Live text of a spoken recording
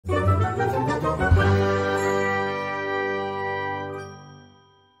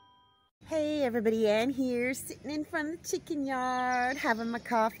Hey everybody, Ann here, sitting in front of the chicken yard, having my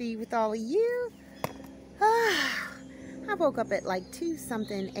coffee with all of you. I woke up at like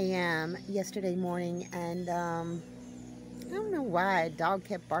 2-something a.m. yesterday morning, and I don't know why a dog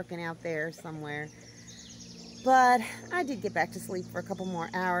kept barking out there somewhere. But I did get back to sleep for a couple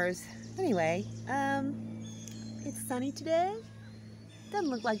more hours. Anyway, it's sunny today. Doesn't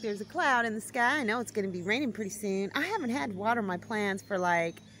look like there's a cloud in the sky. I know it's going to be raining pretty soon. I haven't had water my plants for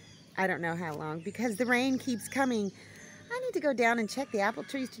like, I don't know how long, because the rain keeps coming. I need to go down and check the apple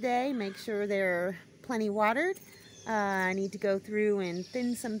trees today, make sure they're plenty watered. I need to go through and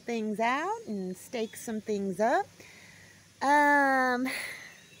thin some things out and stake some things up.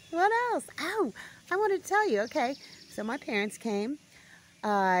 What else? Oh, I wanted to tell you, okay, so my parents came.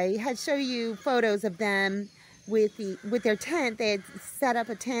 I had show you photos of them with their tent. They had set up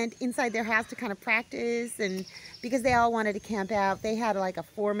a tent inside their house to kind of practice, and because they all wanted to camp out, they had like a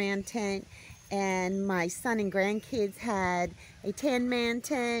 4-man tent, and my son and grandkids had a 10-man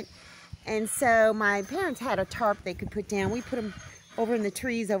tent. And so my parents had a tarp they could put down. We put them over in the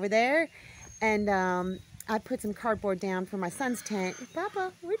trees over there, and I put some cardboard down for my son's tent.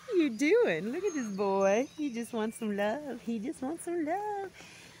 Papa, what are you doing? Look at this boy. He just wants some love. He just wants some love.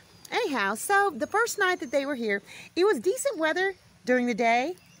 Anyhow, so the first night that they were here, it was decent weather during the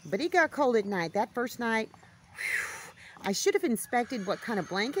day, but it got cold at night. That first night, whew, I should have inspected what kind of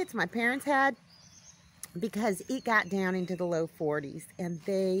blankets my parents had, because it got down into the low 40s and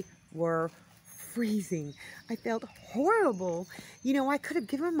they were freezing. I felt horrible. You know, I could have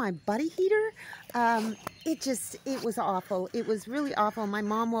given my buddy heater. It was awful. It was really awful. My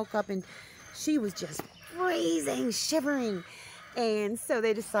mom woke up and she was just freezing, shivering. And so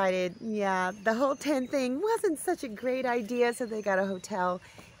they decided, yeah, the whole tent thing wasn't such a great idea. So they got a hotel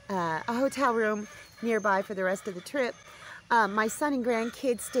room nearby for the rest of the trip. My son and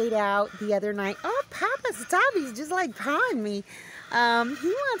grandkids stayed out the other night. Oh, Papa, stop. He's just like pawing me. He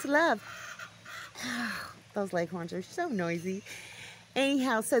wants love. Those leghorns are so noisy.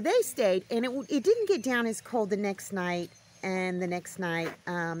 Anyhow, so they stayed, and it didn't get down as cold the next night and the next night.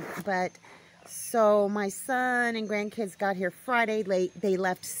 So my son and grandkids got here Friday late. They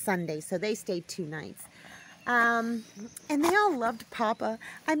left Sunday, so they stayed 2 nights. And they all loved Papa.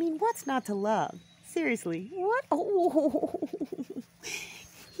 I mean, what's not to love? Seriously, what? Oh,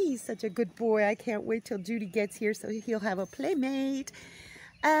 he's such a good boy. I can't wait till Judy gets here so he'll have a playmate.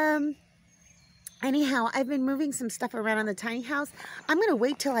 Anyhow, I've been moving some stuff around in the tiny house. I'm going to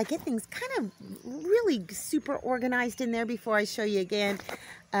wait till I get things kind of really super organized in there before I show you again.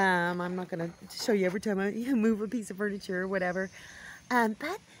 I'm not going to show you every time I move a piece of furniture or whatever.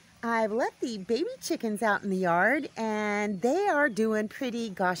 But I've let the baby chickens out in the yard, and they are doing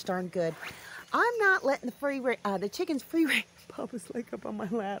pretty gosh darn good. I'm not letting the chickens free range. Papa's like up on my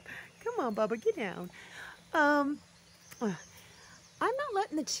lap. Come on, Bubba, get down. I'm not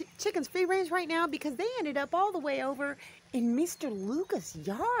letting the chickens free range right now because they ended up all the way over in Mr. Lucas'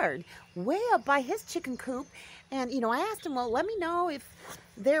 yard, way up by his chicken coop. And, you know, I asked him, well, let me know if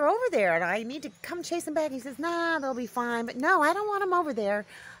they're over there and I need to come chase them back. He says, nah, they'll be fine. But no, I don't want them over there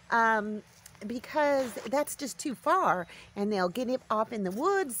because that's just too far and they'll get it off in the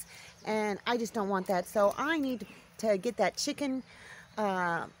woods, and I just don't want that. So I need to get that chicken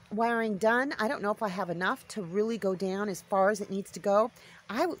wiring done. I don't know if I have enough to really go down as far as it needs to go.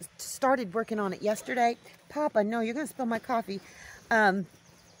 I started working on it yesterday. Papa, no, you're going to spill my coffee. And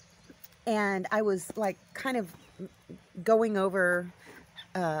I was like kind of going over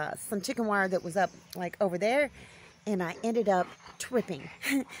some chicken wire that was up like over there, and I ended up tripping.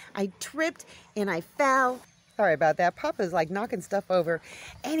 I tripped and I fell. Sorry about that. Papa's like knocking stuff over.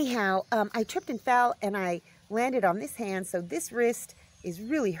 Anyhow, I tripped and fell, and I landed on this hand, so this wrist is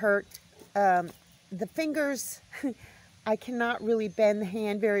really hurt. The fingers, I cannot really bend the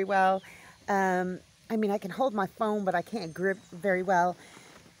hand very well. I mean, I can hold my phone, but I can't grip very well.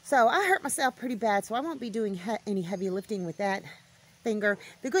 So I hurt myself pretty bad, so I won't be doing any heavy lifting with that finger.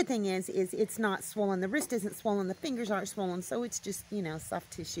 The good thing is it's not swollen. The wrist isn't swollen. The fingers aren't swollen, so it's just, you know,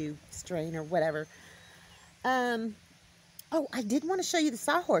 soft tissue strain or whatever. Oh, I did want to show you the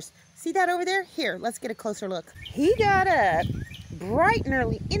sawhorse. See that over there? Here, let's get a closer look. He got up bright and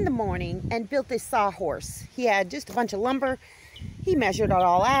early in the morning and built this sawhorse. He had just a bunch of lumber. He measured it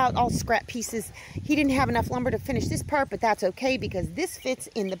all out, all scrap pieces. He didn't have enough lumber to finish this part, but that's okay because this fits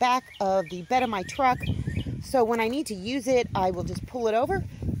in the back of the bed of my truck. So when I need to use it, I will just pull it over,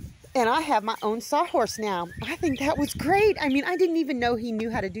 and I have my own sawhorse now. I think that was great. I mean, I didn't even know he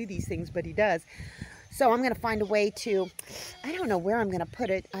knew how to do these things, but he does. So I'm going to find a way to, I don't know where I'm going to put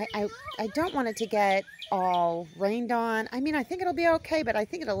it. I don't want it to get all rained on. I mean, I think it'll be okay, but I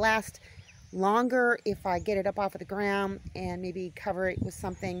think it'll last longer if I get it up off of the ground and maybe cover it with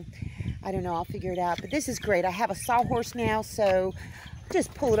something. I don't know, I'll figure it out. But this is great. I have a sawhorse now, so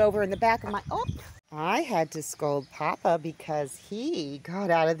just pull it over in the back of my... Oh, I had to scold Papa because he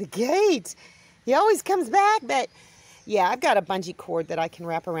got out of the gate. He always comes back, but yeah, I've got a bungee cord that I can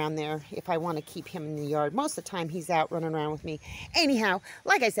wrap around there if I want to keep him in the yard. Most of the time, he's out running around with me. Anyhow,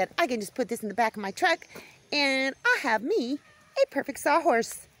 like I said, I can just put this in the back of my truck, and I have me a perfect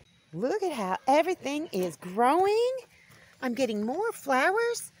sawhorse. Look at how everything is growing. I'm getting more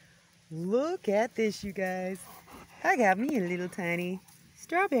flowers. Look at this, you guys. I got me a little tiny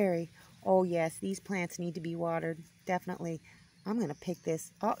strawberry. Oh yes, these plants need to be watered, definitely. I'm gonna pick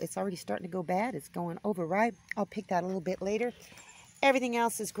this. Oh, it's already starting to go bad. It's going overripe. I'll pick that a little bit later. Everything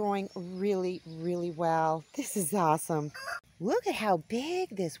else is growing really, really well. This is awesome. Look at how big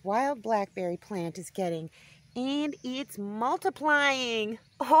this wild blackberry plant is getting. And it's multiplying.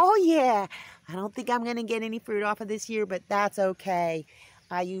 Oh yeah. I don't think I'm gonna get any fruit off of this year, but that's okay.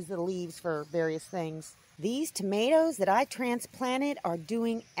 I use the leaves for various things. These tomatoes that I transplanted are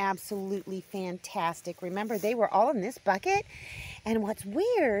doing absolutely fantastic. Remember, they were all in this bucket. And what's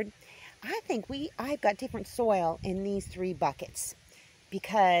weird, I think I've got different soil in these 3 buckets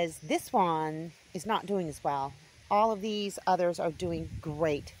because this one is not doing as well. All of these others are doing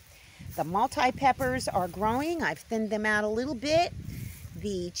great. The multi-peppers are growing. I've thinned them out a little bit.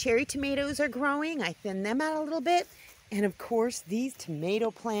 The cherry tomatoes are growing. I thinned them out a little bit. And of course, these tomato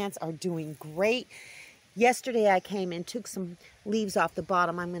plants are doing great. Yesterday I came and took some leaves off the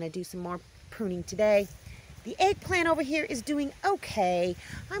bottom. I'm going to do some more pruning today. The eggplant over here is doing okay.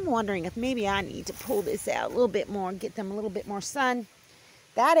 I'm wondering if maybe I need to pull this out a little bit more and get them a little bit more sun.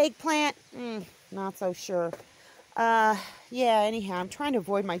 That eggplant, not so sure. Yeah, anyhow, I'm trying to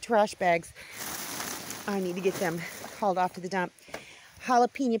avoid my trash bags. I need to get them hauled off to the dump.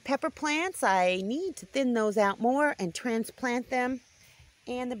 Jalapeno pepper plants, I need to thin those out more and transplant them.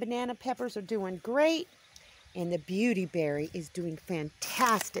 And the banana peppers are doing great. And the beautyberry is doing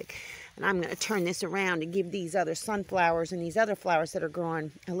fantastic. And I'm going to turn this around and give these other sunflowers and these other flowers that are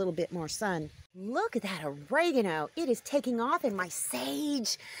growing a little bit more sun. Look at that oregano. It is taking off, and my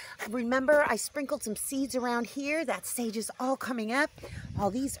sage. Remember, I sprinkled some seeds around here. That sage is all coming up. All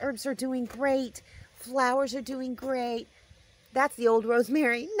these herbs are doing great. Flowers are doing great. That's the old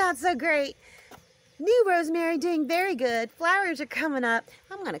rosemary. Not so great. New rosemary doing very good. Flowers are coming up.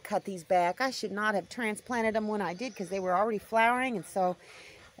 I'm going to cut these back. I should not have transplanted them when I did because they were already flowering, and so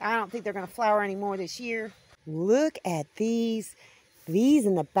I don't think they're going to flower anymore this year. Look at these. These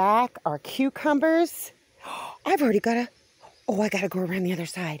in the back are cucumbers. I've already got I got to go around the other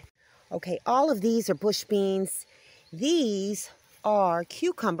side. Okay, all of these are bush beans. These are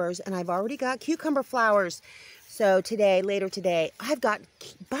cucumbers, and I've already got cucumber flowers. So later today, I've got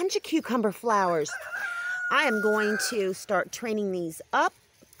a bunch of cucumber flowers. I am going to start training these up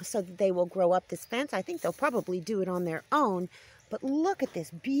so that they will grow up this fence. I think they'll probably do it on their own. But look at this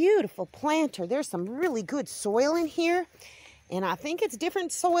beautiful planter. There's some really good soil in here. And I think it's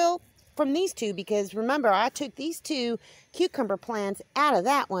different soil from these 2 because remember, I took these 2 cucumber plants out of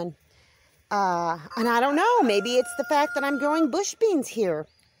that one. And I don't know, maybe it's the fact that I'm growing bush beans here.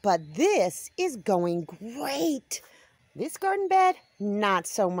 But this is going great. This garden bed, not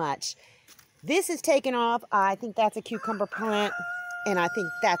so much. This is taking off. I think that's a cucumber plant, and I think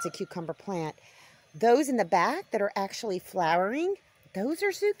that's a cucumber plant. Those in the back that are actually flowering, those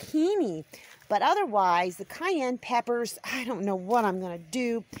are zucchini. But otherwise, the cayenne peppers, I don't know what I'm going to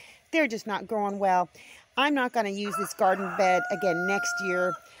do. They're just not growing well. I'm not going to use this garden bed again next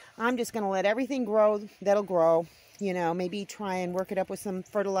year. I'm just going to let everything grow that'll grow. You know, maybe try and work it up with some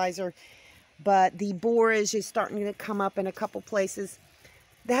fertilizer. But the boar is just starting to come up in a couple places.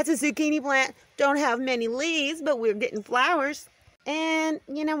 That's a zucchini plant. Don't have many leaves, but we're getting flowers. And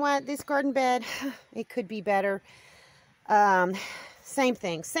you know what? This garden bed, it could be better. Same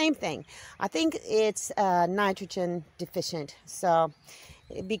thing. I think it's nitrogen deficient. So,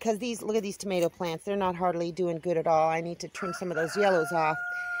 because look at these tomato plants. They're not hardly doing good at all. I need to trim some of those yellows off.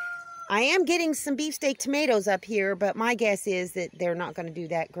 I am getting some beefsteak tomatoes up here, but my guess is that they're not going to do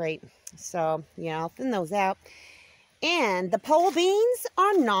that great. So, yeah, I'll thin those out. And the pole beans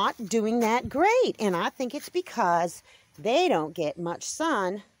are not doing that great. And I think it's because they don't get much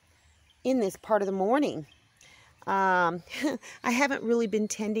sun in this part of the morning. I haven't really been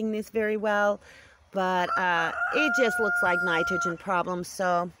tending this very well, but it just looks like nitrogen problems.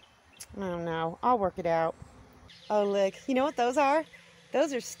 So, I don't know. I'll work it out. Oh, look. You know what those are?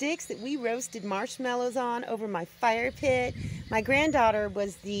 Those are sticks that we roasted marshmallows on over my fire pit. My granddaughter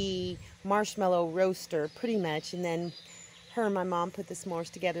was the marshmallow roaster, pretty much, and then Her and my mom put the s'mores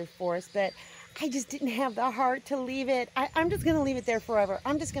together for us, but I just didn't have the heart to leave it. I'm just going to leave it there forever.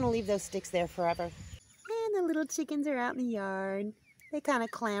 I'm just going to leave those sticks there forever. And the little chickens are out in the yard. They kind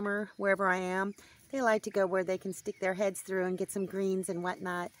of clamor wherever I am. They like to go where they can stick their heads through and get some greens and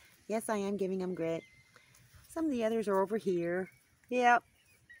whatnot. Yes, I am giving them grit. Some of the others are over here. Yep,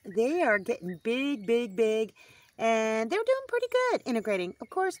 they are getting big, big, big. And they're doing pretty good integrating. Of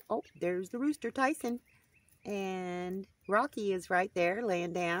course, oh, there's the rooster, Tyson. And Rocky is right there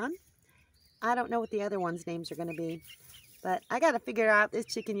laying down. I don't know what the other ones' names are going to be. But I got to figure out this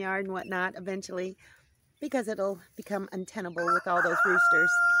chicken yard and whatnot eventually, because it'll become untenable with all those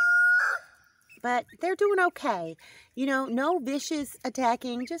roosters. But they're doing okay. You know, no vicious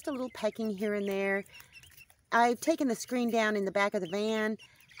attacking, just a little pecking here and there. I've taken the screen down in the back of the van,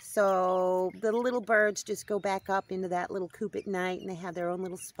 so the little birds just go back up into that little coop at night and they have their own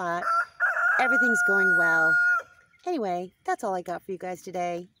little spot. Everything's going well. Anyway, that's all I got for you guys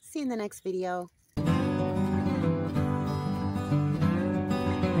today. See you in the next video.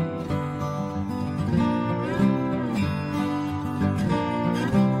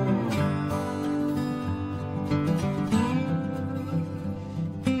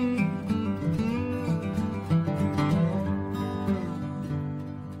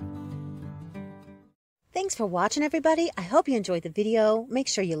 Thanks for watching, everybody. I hope you enjoyed the video. Make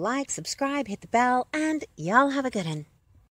sure you like, subscribe, hit the bell, and y'all have a good one.